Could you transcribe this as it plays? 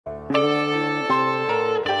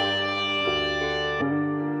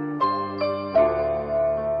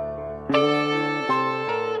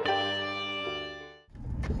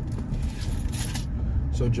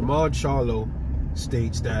Jermell Charlo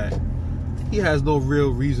states that he has no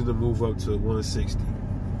real reason to move up to 160.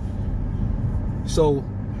 So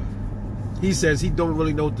he says he don't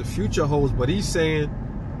really know what the future holds, but he's saying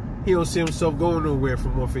he don't see himself going nowhere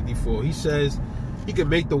from 154. He says he can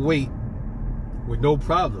make the weight with no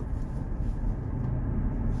problem.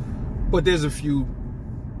 But there's a few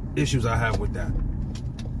issues I have with that.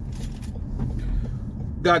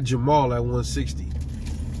 Got Jermell at 160.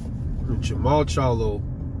 Jermell Charlo,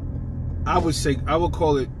 I would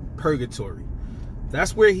call it purgatory.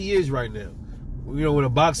 That's where he is right now. You know, when a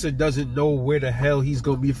boxer doesn't know where the hell he's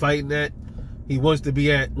gonna be fighting at, he wants to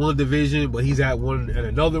be at one division, but he's at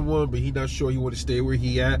another one, but he's not sure he want to stay where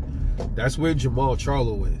he at. That's where Jermell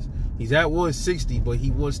Charlo is. He's at 160, but he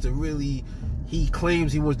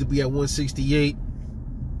claims he wants to be at 168,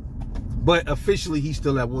 but officially he's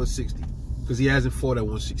still at 160 because he hasn't fought at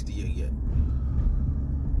 168 yet.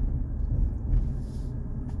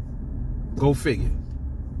 Go figure.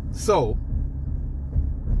 So,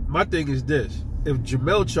 my thing is this. If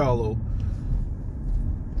Jermell Charlo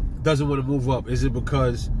doesn't want to move up, is it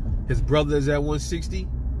because his brother is at 160?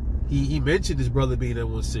 He mentioned his brother being at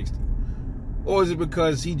 160. Or is it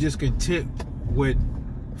because he just content with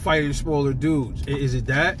fighting smaller dudes? Is it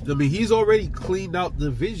that? I mean, he's already cleaned out the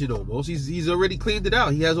division almost. He's already cleaned it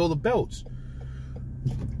out. He has all the belts.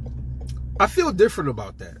 I feel different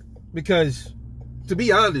about that. Because, to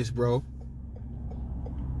be honest, bro,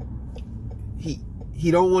 he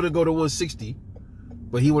don't want to go to 160,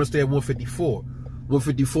 but he want to stay at 154.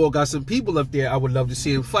 154 got some people up there I would love to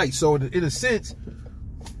see him fight. So in a sense,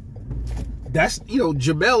 that's, you know,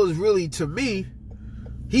 Jermell is really, to me,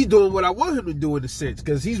 he's doing what I want him to do in a sense,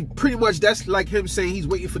 because he's pretty much, that's like him saying he's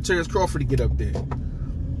waiting for Terrence Crawford to get up there.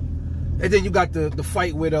 And then you got the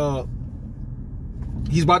fight with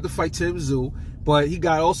he's about to fight Tim Tszyu, but he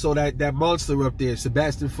got also that monster up there,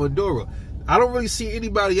 Sebastian Fundora. I don't really see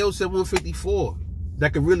anybody else at 154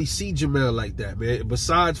 that could really see Jermell like that, man.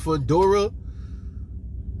 Besides Fundora,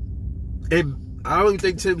 and I don't even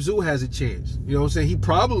think Tim Tszyu has a chance. You know what I'm saying? He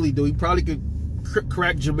probably do. He probably could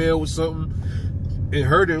crack Jermell with something and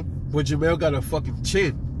hurt him, but Jermell got a fucking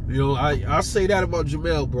chin. You know, I say that about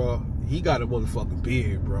Jermell, bro. He got a motherfucking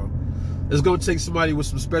beard, bro. It's gonna take somebody with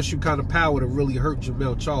some special kind of power to really hurt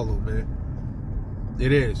Jermell Charlo, man.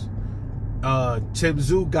 It is. Tim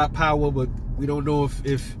Tszyu got power, but we don't know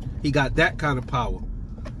if he got that kind of power.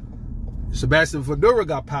 Sebastian Fundora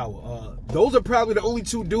got power. Those are probably the only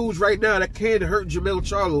two dudes right now that can hurt Jermell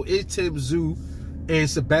Charlo is Tim Tszyu and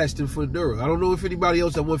Sebastian Fundora. I don't know if anybody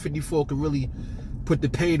else at 154 can really put the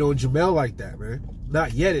pain on Jermell like that, man.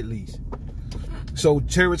 Not yet, at least. So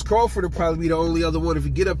Terrence Crawford will probably be the only other one. If he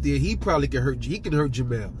get up there, he probably can hurt. He can hurt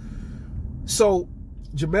Jermell. So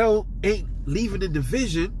Jermell ain't leaving the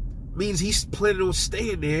division. Means he's planning on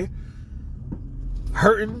staying there,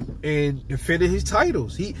 hurting and defending his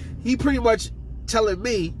titles. He pretty much telling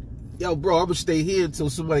me, yo, bro, I'm gonna stay here until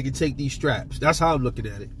somebody can take these straps. That's how I'm looking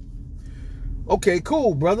at it. Okay,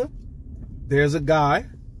 cool, brother. There's a guy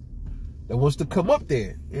that wants to come up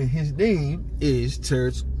there, and his name is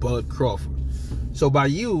Terrence Bud Crawford. So by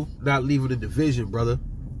you not leaving the division, brother,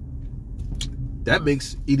 that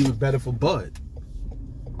makes it even better for Bud.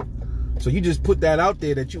 So you just put that out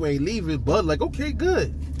there that you ain't leaving. Bud like, okay,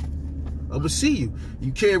 good. I'm going to see you.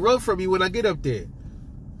 You can't run from me when I get up there.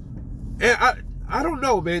 And I don't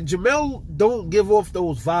know, man. Jermell don't give off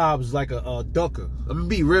those vibes like a ducker. I'm going to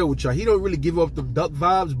be real with y'all. He don't really give off them duck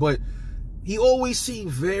vibes, but he always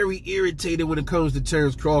seems very irritated when it comes to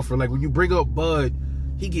Terrence Crawford. Like when you bring up Bud,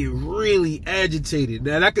 he get really agitated.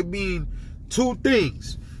 Now that could mean two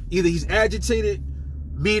things. Either he's agitated,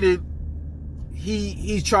 meaning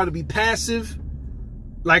he's trying to be passive,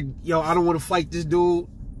 like, yo, I don't want to fight this dude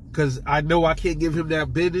because I know I can't give him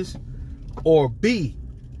that business. Or B,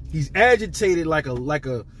 he's agitated like a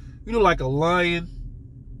you know, like a lion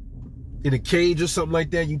in a cage or something like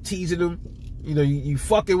that. You teasing him, you know, you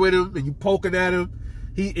fucking with him and you poking at him.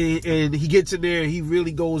 He gets in there and he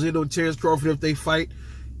really goes in on Terrence Crawford if they fight.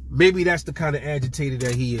 Maybe that's the kind of agitated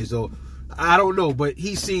that he is. So I don't know, but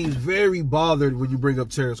he seems very bothered when you bring up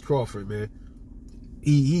Terrence Crawford, man.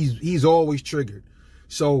 He's always triggered.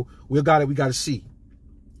 So we gotta see.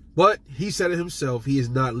 But he said it himself, he is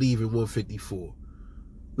not leaving 154.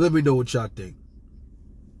 Let me know what y'all think.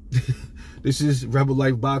 This is Rebel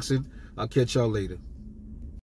Life Boxing. I'll catch y'all later.